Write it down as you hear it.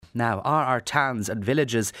Now, are our towns and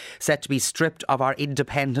villages set to be stripped of our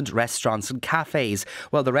independent restaurants and cafes?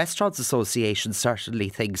 Well, the Restaurants Association certainly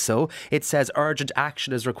thinks so. It says urgent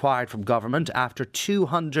action is required from government after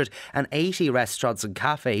 280 restaurants and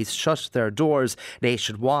cafes shut their doors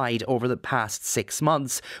nationwide over the past 6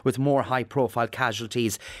 months, with more high-profile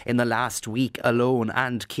casualties in the last week alone.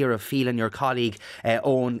 And Ciara, Phelan, your colleague,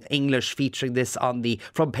 own English, featuring this on the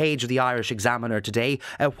front page of the Irish Examiner today.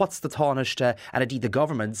 What's the Taoiseach and indeed the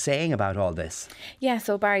government saying about all this? Yeah,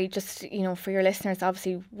 so Barry, just, for your listeners,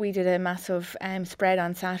 obviously we did a massive spread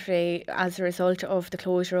on Saturday as a result of the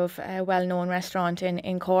closure of a well-known restaurant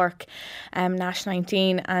in Cork, Nash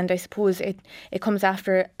 19, and I suppose it comes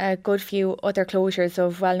after a good few other closures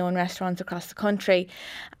of well-known restaurants across the country.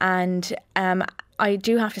 And I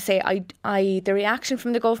do have to say, the reaction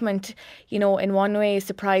from the government, in one way is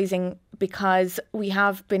surprising, because we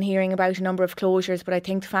have been hearing about a number of closures, but I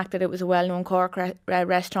think the fact that it was a well-known Cork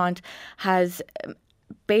restaurant has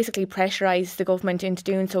basically pressurised the government into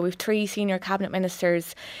doing so. We have 3 senior cabinet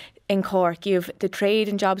ministers in Cork. You have the Trade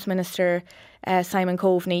and Jobs Minister, Simon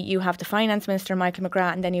Coveney, you have the Finance Minister, Michael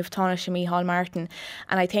McGrath, and then you have Taoiseach Micheál Martin.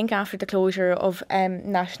 And I think after the closure of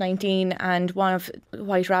Nash 19 and one of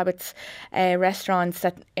White Rabbit's restaurants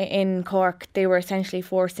in Cork, they were essentially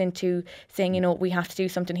forced into saying, we have to do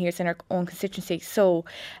something here, it's in our own constituency. So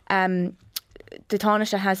the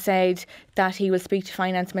Taoiseach has said that he will speak to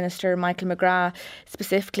Finance Minister Michael McGrath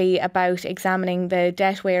specifically about examining the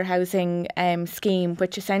debt warehousing scheme,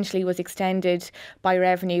 which essentially was extended by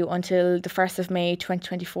revenue until the 1st of May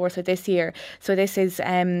 2024, so this year. So this is,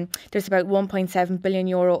 there's about €1.7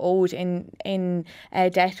 billion owed in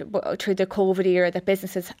debt through the COVID era that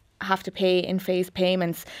businesses have to pay in phased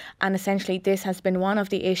payments, and essentially this has been one of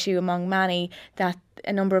the issue among many that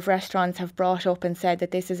a number of restaurants have brought up and said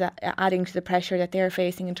that this is adding to the pressure that they're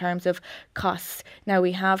facing in terms of costs. Now,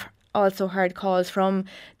 we have also heard calls from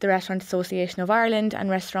the Restaurant Association of Ireland and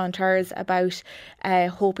restaurateurs about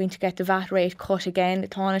hoping to get the VAT rate cut again. The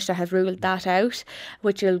Taoiseach has ruled that out,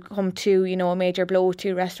 which will come to, a major blow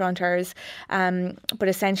to restaurateurs. But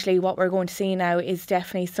essentially what we're going to see now is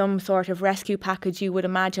definitely some sort of rescue package, you would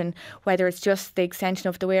imagine, whether it's just the extension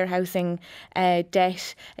of the warehousing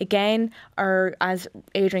debt again, or as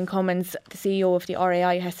Adrian Cummins, the CEO of the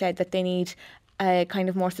RAI, has said that they need a kind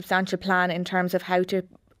of more substantial plan in terms of how to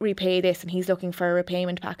repay this, and he's looking for a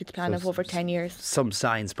repayment package plan of over 10 years. Some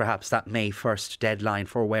signs perhaps that May 1st deadline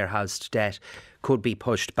for warehoused debt could be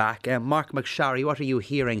pushed back. Marc, MacSharry, what are you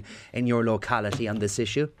hearing in your locality on this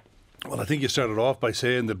issue? Well, I think you started off by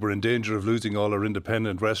saying that we're in danger of losing all our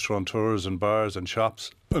independent restaurateurs and bars and shops.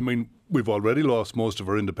 I mean, we've already lost most of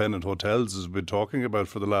our independent hotels, as we've been talking about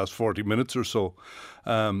for the last 40 minutes or so.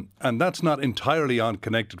 And that's not entirely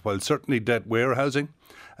unconnected, while certainly debt warehousing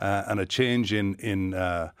and a change in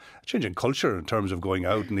culture in terms of going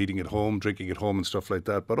out and eating at home, drinking at home and stuff like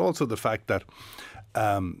that, but also the fact that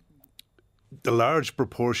the large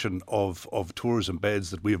proportion of tours and beds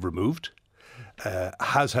that we have removed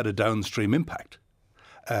has had a downstream impact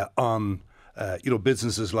on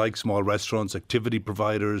businesses like small restaurants, activity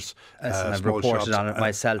providers, I've small reported shops, on it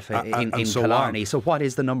myself in so Killarney. on. So what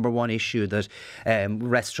is the number one issue that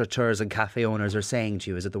restaurateurs and cafe owners are saying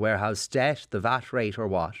to you? Is it the warehouse debt, the VAT rate, or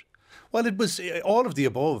what? Well, it was all of the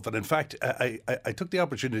above. And in fact, I took the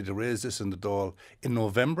opportunity to raise this in the Dáil in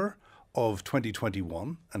November of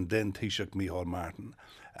 2021, and then Taoiseach Micheál Martin.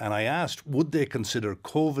 And I asked, would they consider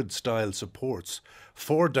COVID-style supports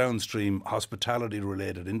for downstream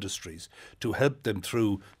hospitality-related industries to help them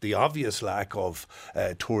through the obvious lack of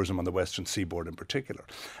tourism on the Western Seaboard in particular.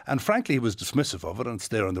 And frankly, he was dismissive of it, and it's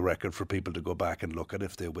there on the record for people to go back and look at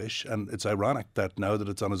if they wish. And it's ironic that now that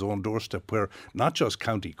it's on his own doorstep, where not just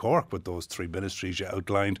County Cork with those 3 ministries you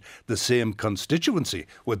outlined, the same constituency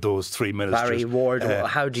with those 3 ministries. Barry Ward,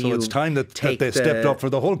 how do you So it's time that they stepped up for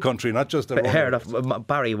the whole country, not just their own. Fair enough.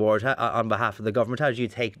 Barry Ward, on behalf of the government, how do you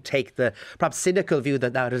take the perhaps cynical view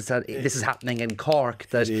that this is happening in Cork,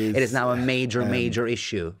 that it is now a major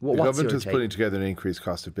issue? The government is putting together an increased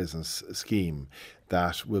cost of business scheme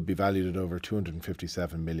that will be valued at over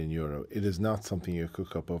 €257 million. It is not something you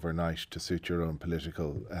cook up overnight to suit your own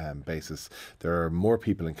political basis. There are more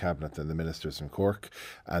people in Cabinet than the ministers in Cork,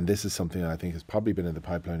 and this is something I think has probably been in the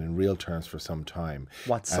pipeline in real terms for some time.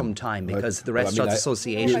 What's some time? Because the Restaurants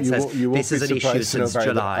Association says this is an issue since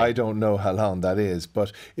July. I don't know how long that is,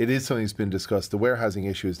 but it is something that's been discussed. The warehousing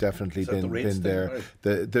issue has definitely been there.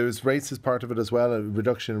 Right? There's rates as part of it as well. A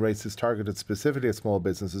reduction in rates is targeted specifically at small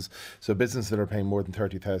businesses, so businesses that are paying more more than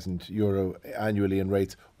 €30,000 annually in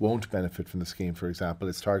rates won't benefit from the scheme, for example.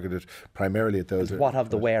 It's targeted primarily at those. What of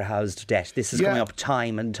the warehoused debt? This is coming up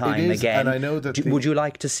time and time again. And I know that would you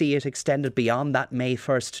like to see it extended beyond that May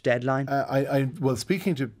 1st deadline? Well,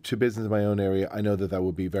 speaking to business in my own area, I know that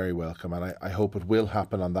would be very welcome, and I hope it will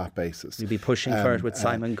happen on that basis. You'll be pushing for it with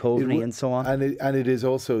Simon Coveney and so on. And it's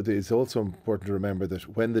also important to remember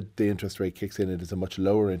that when the interest rate kicks in, it is a much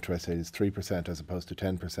lower interest rate. It's 3% as opposed to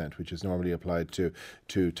 10%, which is normally applied to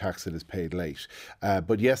tax that is paid late.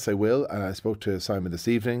 But yes, I will, and I spoke to Simon this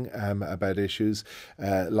evening about issues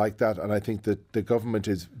like that, and I think that the government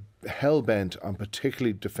is hell-bent on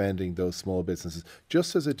particularly defending those small businesses,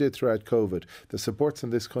 just as it did throughout COVID. The supports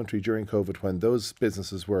in this country during COVID, when those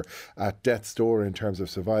businesses were at death's door in terms of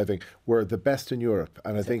surviving, were the best in Europe.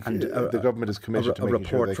 And I think the government is committed to making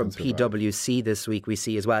sure they can survive. A report from PwC this week we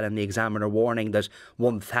see as well in the Examiner warning that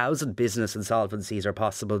 1,000 business insolvencies are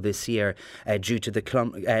possible this year due to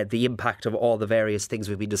the impact of all the various things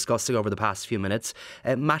we've been discussing over the past few minutes.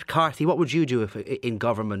 Matt Carthy, what would you do in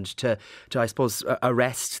government to I suppose,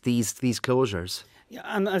 arrest these closures? Yeah,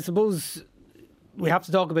 and I suppose we have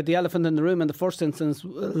to talk about the elephant in the room in the first instance.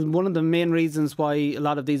 One of the main reasons why a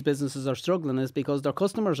lot of these businesses are struggling is because their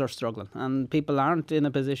customers are struggling, and people aren't in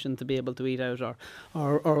a position to be able to eat out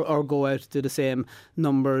or go out to the same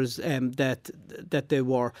numbers that they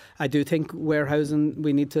were. I do think warehousing,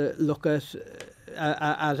 we need to look at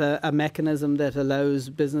a mechanism that allows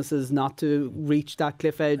businesses not to reach that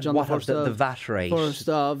cliff edge on the VAT rate?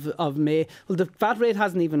 1st of May. Well, the VAT rate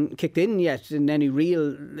hasn't even kicked in yet in any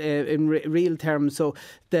real terms. So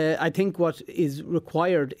I think what is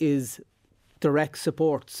required is direct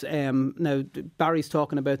supports. Now, Barry's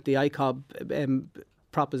talking about the ICOB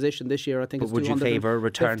proposition this year. I think. But would you favour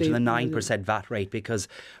return to the 9% VAT rate? Because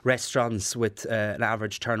restaurants with an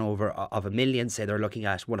average turnover of €1 million, say they're looking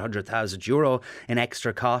at €100,000 in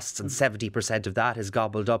extra costs, and 70% of that is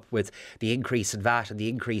gobbled up with the increase in VAT and the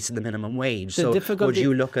increase in the minimum wage. So would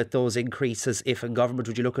you look at those increases if in government?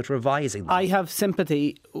 Would you look at revising them? I have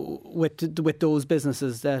sympathy with those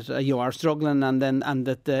businesses that are struggling, and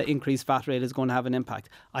that the increased VAT rate is going to have an impact.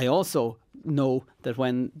 I also know that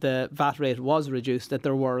when the VAT rate was reduced, that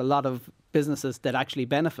there were a lot of businesses that actually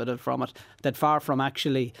benefited from it, that far from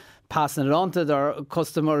actually passing it on to their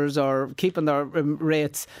customers or keeping their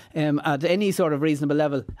rates at any sort of reasonable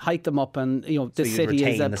level, hike them up, and this city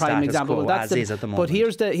is a prime example. But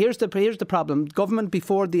here's the problem. Government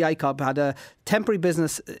before the ICOB had a temporary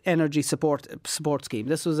business energy support scheme.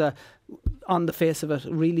 This was on the face of it,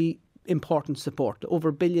 really important support.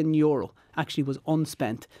 Over €1 billion actually was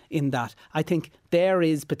unspent in that. I think there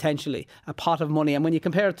is potentially a pot of money, and when you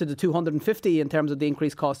compare it to the 250 in terms of the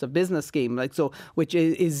increased cost of business scheme, which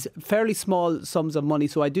is fairly small sums of money.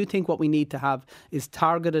 So I do think what we need to have is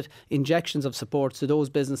targeted injections of support to those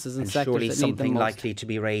businesses and sectors that need them most. Surely something likely to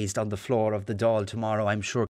be raised on the floor of the Dáil tomorrow, I'm sure.